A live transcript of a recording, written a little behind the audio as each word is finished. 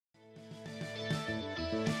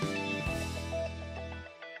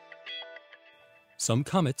Some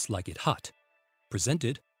comets like it hot.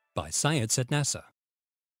 Presented by Science at NASA.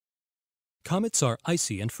 Comets are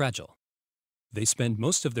icy and fragile. They spend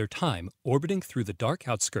most of their time orbiting through the dark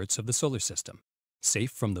outskirts of the solar system,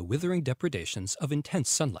 safe from the withering depredations of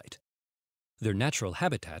intense sunlight. Their natural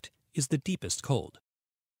habitat is the deepest cold.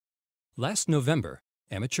 Last November,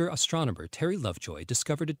 amateur astronomer Terry Lovejoy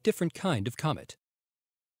discovered a different kind of comet.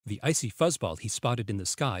 The icy fuzzball he spotted in the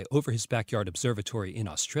sky over his backyard observatory in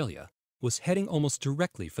Australia was heading almost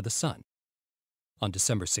directly for the Sun. On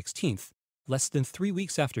December 16th, less than 3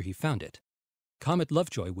 weeks after he found it, Comet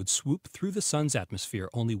Lovejoy would swoop through the Sun's atmosphere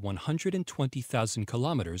only 120,000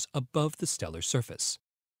 kilometers above the stellar surface.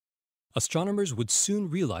 Astronomers would soon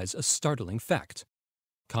realize a startling fact.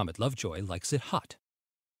 Comet Lovejoy likes it hot.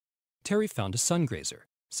 Terry found a sun grazer,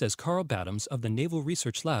 says Carl Badams of the Naval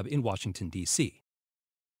Research Lab in Washington, D.C.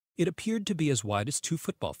 It appeared to be as wide as 2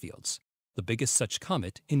 football fields, the biggest such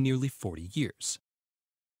comet in nearly 40 years.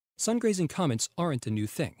 Sun-grazing comets aren't a new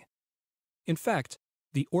thing. In fact,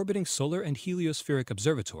 the Orbiting Solar and Heliospheric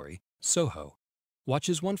Observatory, SOHO,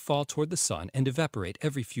 watches one fall toward the Sun and evaporate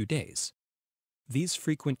every few days. These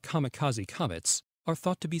frequent kamikaze comets are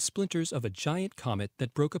thought to be splinters of a giant comet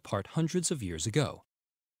that broke apart hundreds of years ago.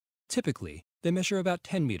 Typically, they measure about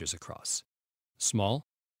 10 meters across, small,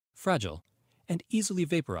 fragile, and easily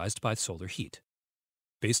vaporized by solar heat.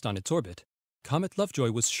 Based on its orbit, Comet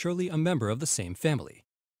Lovejoy was surely a member of the same family,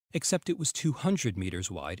 except it was 200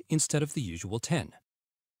 meters wide instead of the usual 10.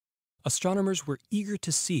 Astronomers were eager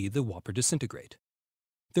to see the whopper disintegrate.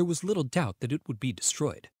 There was little doubt that it would be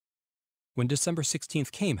destroyed. When December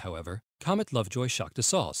 16th came, however, Comet Lovejoy shocked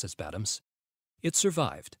us all, says Badams. It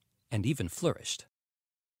survived, and even flourished.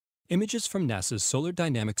 Images from NASA's Solar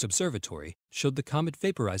Dynamics Observatory showed the comet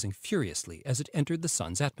vaporizing furiously as it entered the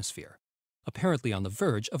Sun's atmosphere, apparently on the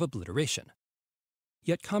verge of obliteration.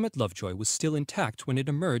 Yet Comet Lovejoy was still intact when it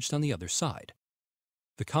emerged on the other side.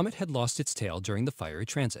 The comet had lost its tail during the fiery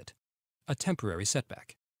transit, a temporary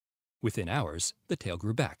setback. Within hours, the tail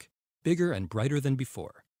grew back, bigger and brighter than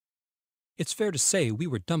before. It's fair to say we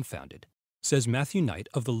were dumbfounded, says Matthew Knight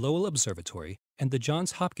of the Lowell Observatory and the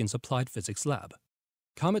Johns Hopkins Applied Physics Lab.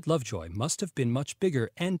 Comet Lovejoy must have been much bigger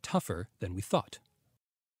and tougher than we thought.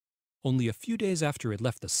 Only a few days after it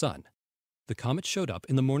left the Sun, the comet showed up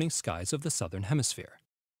in the morning skies of the southern hemisphere.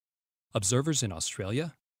 Observers in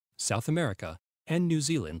Australia, South America, and New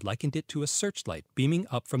Zealand likened it to a searchlight beaming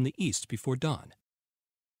up from the east before dawn.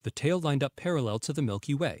 The tail lined up parallel to the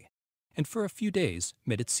Milky Way, and for a few days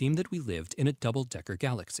made it seem that we lived in a double-decker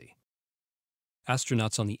galaxy.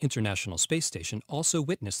 Astronauts on the International Space Station also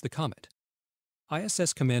witnessed the comet.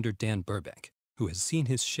 ISS Commander Dan Burbank, who has seen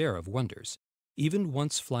his share of wonders, even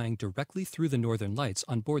once flying directly through the northern lights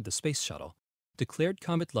on board the space shuttle, declared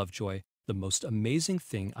Comet Lovejoy the most amazing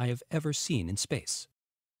thing I have ever seen in space.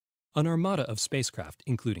 An armada of spacecraft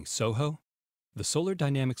including SOHO, the Solar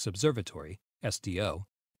Dynamics Observatory, SDO,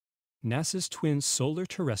 NASA's twin Solar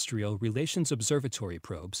Terrestrial Relations Observatory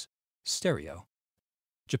probes, STEREO,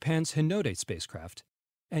 Japan's Hinode spacecraft,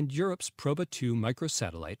 and Europe's Proba 2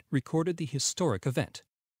 microsatellite recorded the historic event.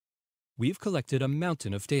 We've collected a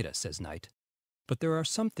mountain of data, says Knight, but there are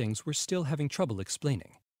some things we're still having trouble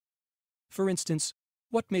explaining. For instance,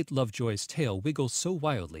 what made Lovejoy's tail wiggle so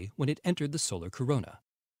wildly when it entered the solar corona?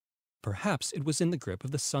 Perhaps it was in the grip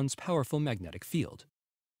of the Sun's powerful magnetic field.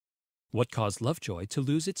 What caused Lovejoy to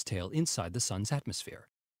lose its tail inside the Sun's atmosphere,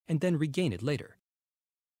 and then regain it later?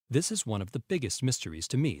 This is one of the biggest mysteries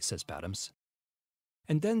to me, says Badams.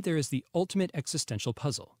 And then there is the ultimate existential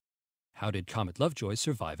puzzle. How did Comet Lovejoy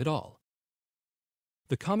survive at all?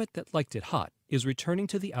 The comet that liked it hot is returning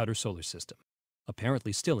to the outer solar system,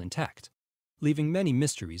 apparently still intact, leaving many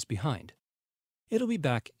mysteries behind. It'll be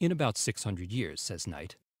back in about 600 years, says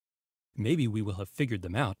Knight. Maybe we will have figured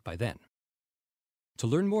them out by then. To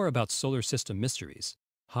learn more about solar system mysteries,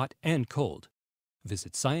 hot and cold,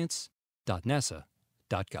 visit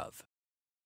science.nasa.gov.